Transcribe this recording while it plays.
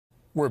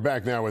We're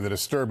back now with a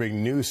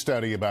disturbing new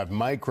study about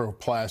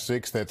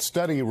microplastics. That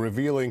study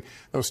revealing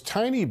those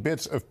tiny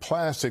bits of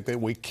plastic that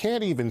we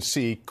can't even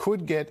see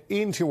could get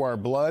into our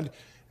blood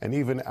and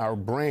even our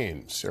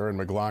brains. Erin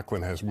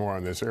McLaughlin has more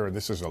on this. Erin,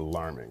 this is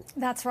alarming.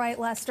 That's right,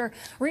 Lester.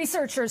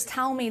 Researchers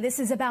tell me this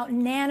is about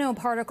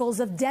nanoparticles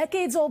of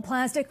decades-old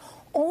plastic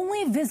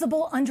only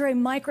visible under a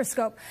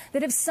microscope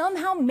that have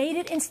somehow made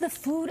it into the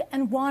food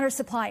and water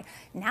supply,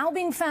 now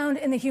being found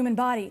in the human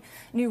body.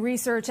 New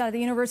research out of the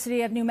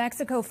University of New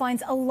Mexico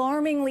finds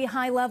alarmingly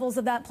high levels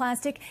of that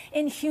plastic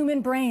in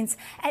human brains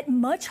at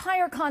much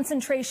higher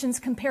concentrations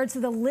compared to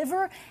the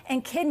liver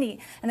and kidney.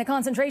 And the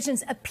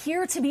concentrations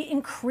appear to be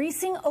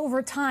increasing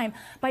over time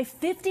by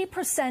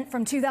 50%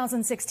 from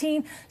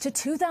 2016 to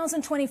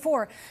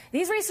 2024.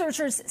 These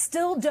researchers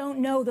still don't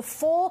know the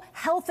full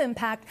health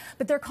impact,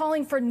 but they're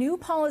calling for new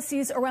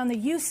policies around the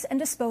use and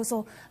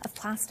disposal of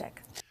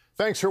plastic.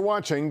 Thanks for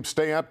watching.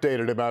 Stay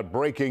updated about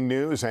breaking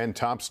news and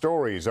top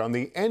stories on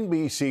the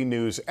NBC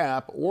News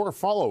app or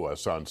follow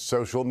us on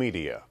social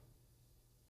media.